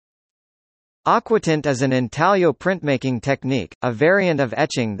Aquatint is an intaglio printmaking technique, a variant of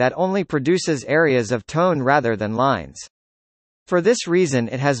etching that only produces areas of tone rather than lines. For this reason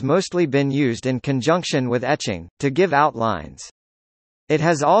it has mostly been used in conjunction with etching, to give outlines. It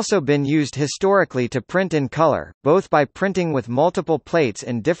has also been used historically to print in color, both by printing with multiple plates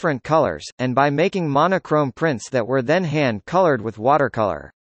in different colors, and by making monochrome prints that were then hand-colored with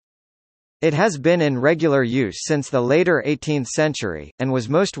watercolor. It has been in regular use since the later 18th century, and was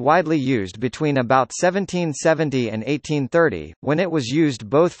most widely used between about 1770 and 1830, when it was used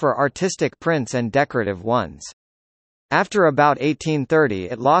both for artistic prints and decorative ones. After about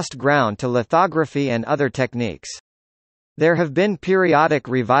 1830 it lost ground to lithography and other techniques. There have been periodic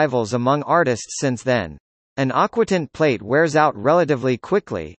revivals among artists since then. An aquatint plate wears out relatively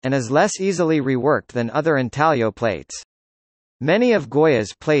quickly, and is less easily reworked than other intaglio plates. Many of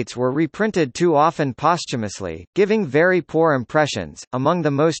Goya's plates were reprinted too often posthumously, giving very poor impressions. Among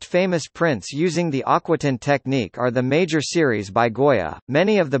the most famous prints using the aquatint technique are the major series by Goya,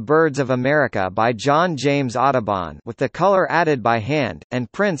 Many of the Birds of America by John James Audubon with the color added by hand,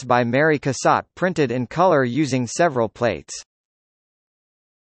 and prints by Mary Cassatt printed in color using several plates.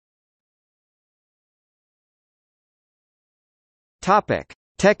 Topic: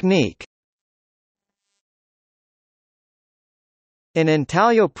 Technique. In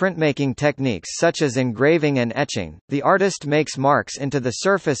intaglio printmaking techniques such as engraving and etching, the artist makes marks into the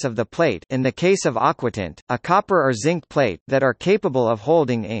surface of the plate, in the case of aquatint, a copper or zinc plate, that are capable of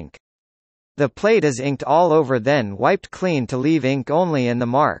holding ink. The plate is inked all over, then wiped clean to leave ink only in the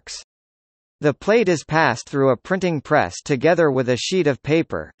marks. The plate is passed through a printing press together with a sheet of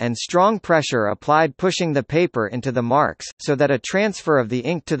paper, and strong pressure applied pushing the paper into the marks, so that a transfer of the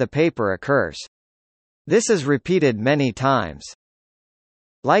ink to the paper occurs. This is repeated many times.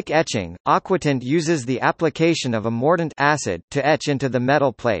 Like etching, aquatint uses the application of a mordant acid to etch into the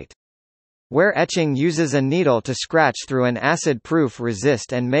metal plate. Where etching uses a needle to scratch through an acid-proof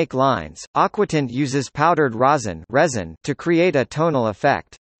resist and make lines, aquatint uses powdered resin to create a tonal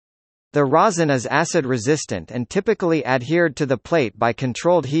effect. The rosin is acid-resistant and typically adhered to the plate by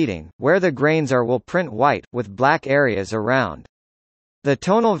controlled heating, where the grains will print white, with black areas around. The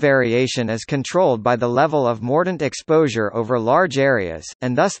tonal variation is controlled by the level of mordant exposure over large areas,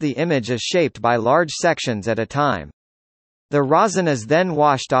 and thus the image is shaped by large sections at a time. The rosin is then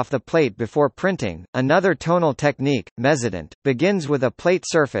washed off the plate before printing. Another tonal technique, mezzotint, begins with a plate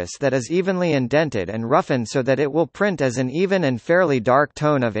surface that is evenly indented and roughened so that it will print as an even and fairly dark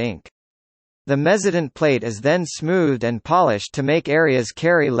tone of ink. The mezzotint plate is then smoothed and polished to make areas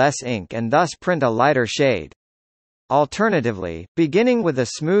carry less ink and thus print a lighter shade. Alternatively, beginning with a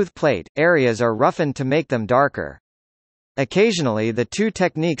smooth plate, areas are roughened to make them darker. Occasionally the two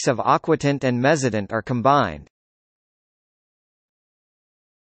techniques of aquatint and mezzotint are combined.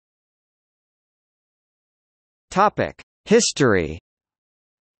 Topic: History.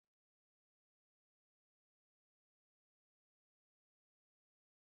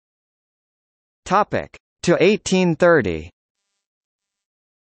 Topic: To 1830.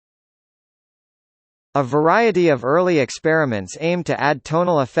 A variety of early experiments aimed to add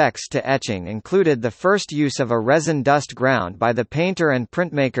tonal effects to etching included the first use of a resin dust ground by the painter and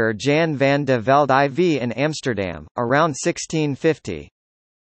printmaker Jan van de Velde IV in Amsterdam, around 1650.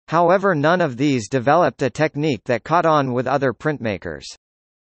 However, none of these developed a technique that caught on with other printmakers.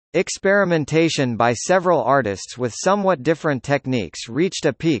 Experimentation by several artists with somewhat different techniques reached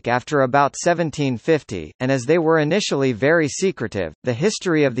a peak after about 1750, and as they were initially very secretive, the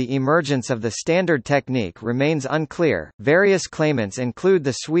history of the emergence of the standard technique remains unclear. Various claimants include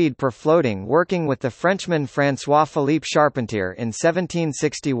the Swede Per Floating working with the Frenchman François-Philippe Charpentier in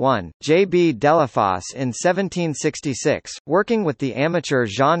 1761, J. B. Delafosse in 1766, working with the amateur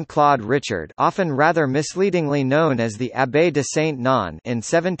Jean-Claude Richard, often rather misleadingly known as the Abbé de Saint-Non, in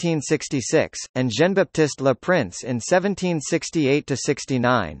 1766, and Jean-Baptiste Le Prince in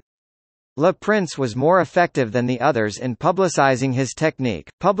 1768–69. Le Prince was more effective than the others in publicizing his technique,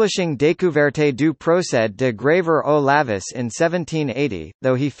 publishing Découverte du procédé de gravure au lavis in 1780,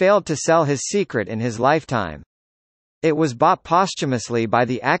 though he failed to sell his secret in his lifetime. It was bought posthumously by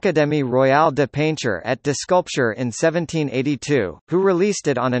the Académie Royale de Peinture et de Sculpture in 1782, who released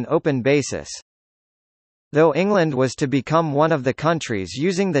it on an open basis. Though England was to become one of the countries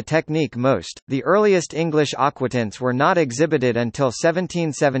using the technique most, the earliest English aquatints were not exhibited until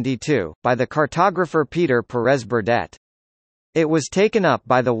 1772, by the cartographer Peter Perez Burdett. It was taken up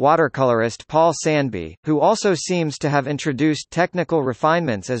by the watercolorist Paul Sandby, who also seems to have introduced technical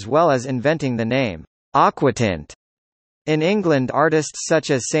refinements as well as inventing the name aquatint. In England, artists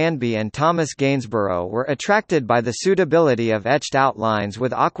such as Sandby and Thomas Gainsborough were attracted by the suitability of etched outlines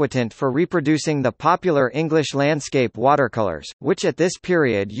with Aquatint for reproducing the popular English landscape watercolours, which at this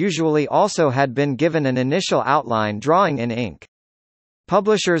period usually also had been given an initial outline drawing in ink.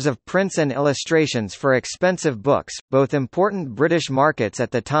 Publishers of prints and illustrations for expensive books, both important British markets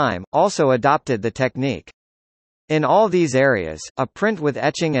at the time, also adopted the technique. In all these areas, a print with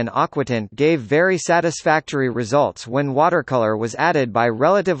etching and aquatint gave very satisfactory results when watercolor was added by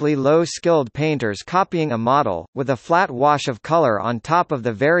relatively low-skilled painters copying a model, with a flat wash of color on top of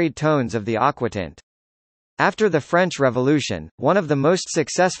the varied tones of the aquatint. After the French Revolution, one of the most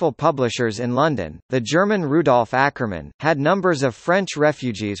successful publishers in London, the German Rudolf Ackermann, had numbers of French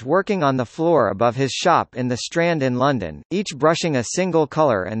refugees working on the floor above his shop in the Strand in London, each brushing a single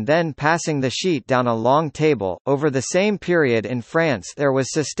colour and then passing the sheet down a long table. Over the same period in France, there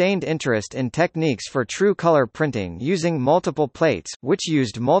was sustained interest in techniques for true colour printing using multiple plates, which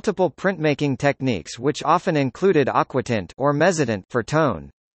used multiple printmaking techniques which often included aquatint or mezzotint for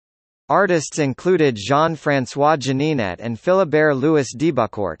tone. Artists included Jean-François Geninette and Philibert-Louis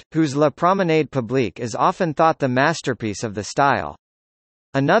Debucourt, whose La Promenade Publique is often thought the masterpiece of the style.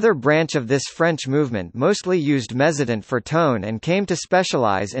 Another branch of this French movement mostly used mezzotint for tone and came to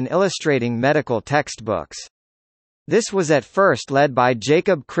specialize in illustrating medical textbooks. This was at first led by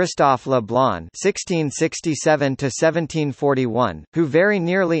Jacob Christophe Leblond (1667–1741), who very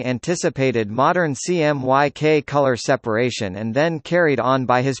nearly anticipated modern CMYK color separation, and then carried on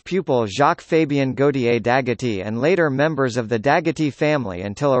by his pupil Jacques-Fabien Gautier d'Agati and later members of the d'Agati family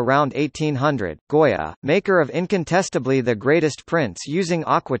until around 1800. Goya, maker of incontestably the greatest prints using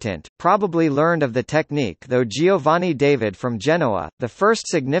aquatint, probably learned of the technique, though Giovanni David from Genoa, the first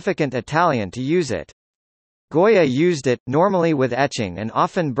significant Italian to use it. Goya used it, normally with etching and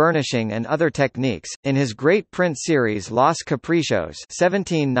often burnishing and other techniques, in his great print series Los Caprichos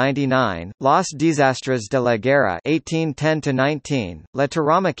 (1799), Los Desastres de la Guerra (1810–19), La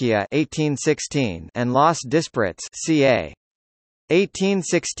Tauromachia (1816), and Los Disparates (ca.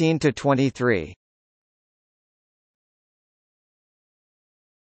 1816–23).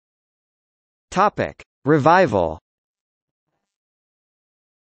 Topic: Revival.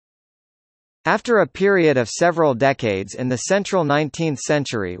 After a period of several decades in the central 19th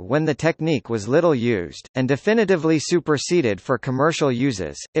century when the technique was little used, and definitively superseded for commercial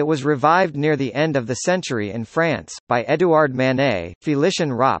uses, it was revived near the end of the century in France, by Édouard Manet,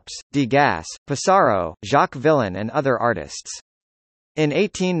 Félicien Rops, Degas, Pissarro, Jacques Villon and other artists. In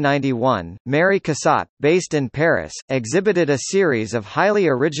 1891, Mary Cassatt, based in Paris, exhibited a series of highly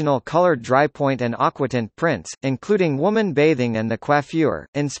original colored drypoint and aquatint prints, including Woman Bathing and the Coiffure,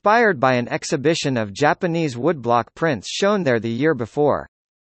 inspired by an exhibition of Japanese woodblock prints shown there the year before.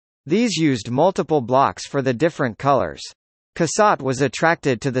 These used multiple blocks for the different colors. Cassatt was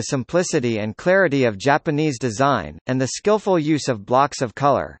attracted to the simplicity and clarity of Japanese design, and the skillful use of blocks of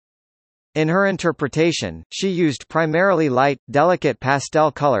color. In her interpretation, she used primarily light, delicate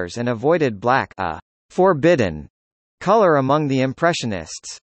pastel colors and avoided black, a forbidden color among the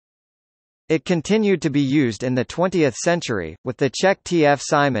Impressionists. It continued to be used in the 20th century, with the Czech T. F.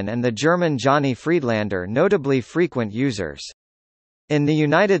 Simon and the German Johnny Friedlander notably frequent users. In the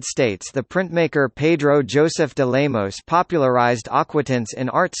United States, the printmaker Pedro Joseph de Lemos popularized aquatints in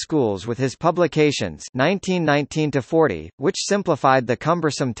art schools with his publications 1919–40, which simplified the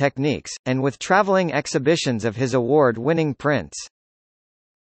cumbersome techniques, and with traveling exhibitions of his award-winning prints.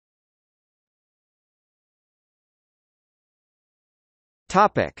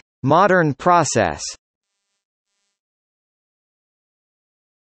 Modern process.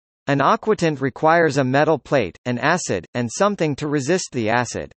 An aquatint requires a metal plate, an acid, and something to resist the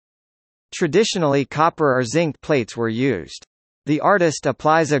acid. Traditionally, copper or zinc plates were used. The artist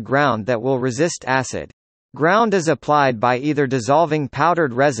applies a ground that will resist acid. Ground is applied by either dissolving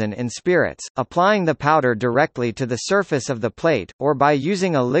powdered resin in spirits, applying the powder directly to the surface of the plate, or by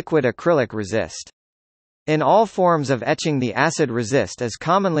using a liquid acrylic resist. In all forms of etching, the acid resist is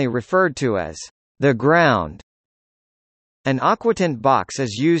commonly referred to as the ground. An aquatint box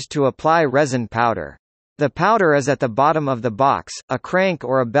is used to apply resin powder. The powder is at the bottom of the box, a crank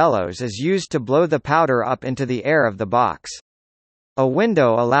or a bellows is used to blow the powder up into the air of the box. A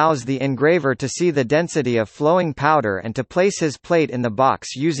window allows the engraver to see the density of flowing powder and to place his plate in the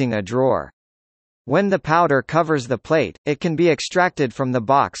box using a drawer. When the powder covers the plate, it can be extracted from the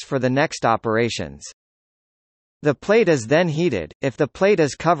box for the next operations. The plate is then heated. If the plate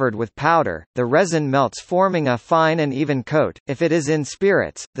is covered with powder, the resin melts, forming a fine and even coat. If it is in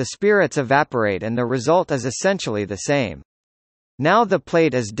spirits, the spirits evaporate and the result is essentially the same. Now the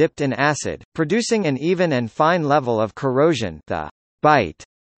plate is dipped in acid, producing an even and fine level of corrosion, the bite,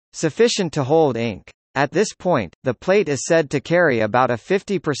 sufficient to hold ink. At this point, the plate is said to carry about a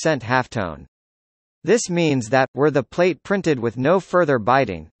 50% halftone. This means that, were the plate printed with no further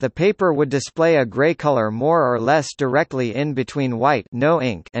biting, the paper would display a gray color more or less directly in between white no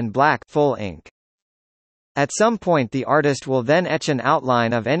ink and black full ink. At some point the artist will then etch an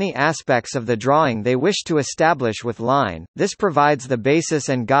outline of any aspects of the drawing they wish to establish with line. This provides the basis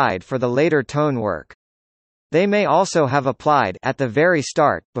and guide for the later tone work. They may also have applied, at the very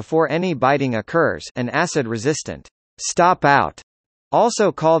start, before any biting occurs, an acid-resistant stop-out,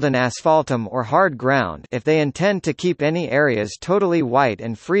 also called an asphaltum or hard ground, if they intend to keep any areas totally white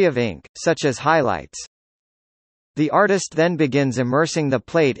and free of ink, such as highlights. The artist then begins immersing the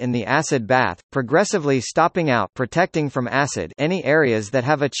plate in the acid bath, progressively stopping out, protecting from acid, any areas that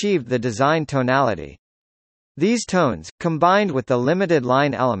have achieved the design tonality. These tones, combined with the limited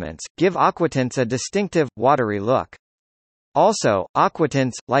line elements, give aquatints a distinctive, watery look. Also,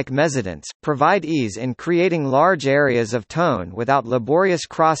 aquatints, like mezzotints, provide ease in creating large areas of tone without laborious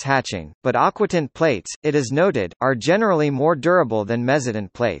cross-hatching, but aquatint plates, it is noted, are generally more durable than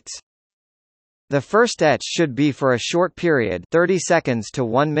mezzotint plates. The first etch should be for a short period, 30 seconds to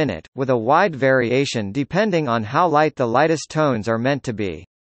 1 minute, with a wide variation depending on how light the lightest tones are meant to be.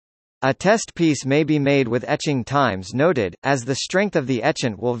 A test piece may be made with etching times noted, as the strength of the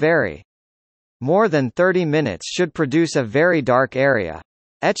etchant will vary. More than 30 minutes should produce a very dark area.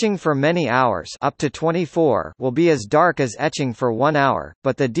 Etching for many hours, up to 24, will be as dark as etching for 1 hour,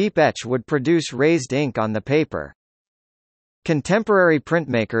 but the deep etch would produce raised ink on the paper. Contemporary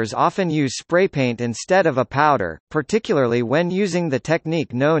printmakers often use spray paint instead of a powder, particularly when using the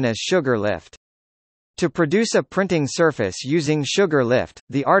technique known as sugar lift. To produce a printing surface using sugar lift,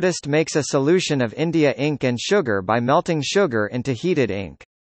 the artist makes a solution of India ink and sugar by melting sugar into heated ink.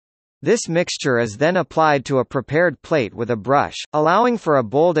 This mixture is then applied to a prepared plate with a brush, allowing for a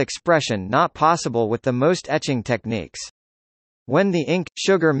bold expression not possible with the most etching techniques. When the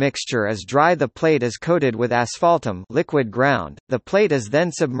ink-sugar mixture is dry, the plate is coated with asphaltum, liquid ground. The plate is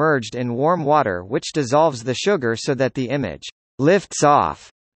then submerged in warm water which dissolves the sugar so that the image lifts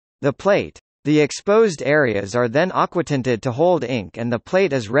off the plate. The exposed areas are then aquatinted to hold ink and the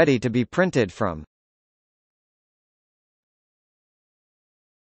plate is ready to be printed from.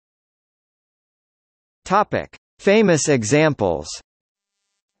 Topic: Famous examples.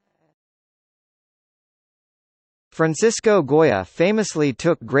 Francisco Goya famously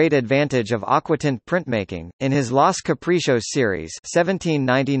took great advantage of aquatint printmaking, in his Los Caprichos series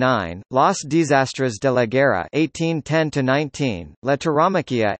 1799, Los Desastres de la Guerra 1810-19, La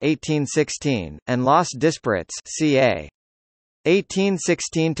Tauromachia 1816, and Los Disparates ca.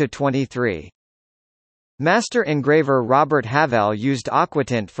 1816-23. Master engraver Robert Havell used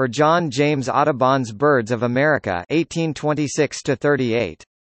aquatint for John James Audubon's Birds of America 1826-38.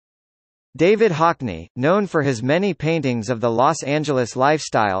 David Hockney, known for his many paintings of the Los Angeles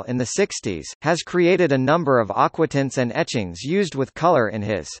lifestyle in the 60s, has created a number of aquatints and etchings used with color in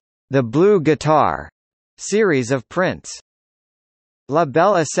his The Blue Guitar series of prints. La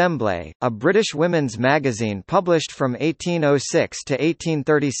Belle Assemblée, a British women's magazine published from 1806 to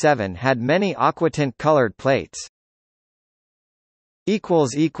 1837, had many aquatint-colored plates.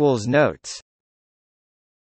 Notes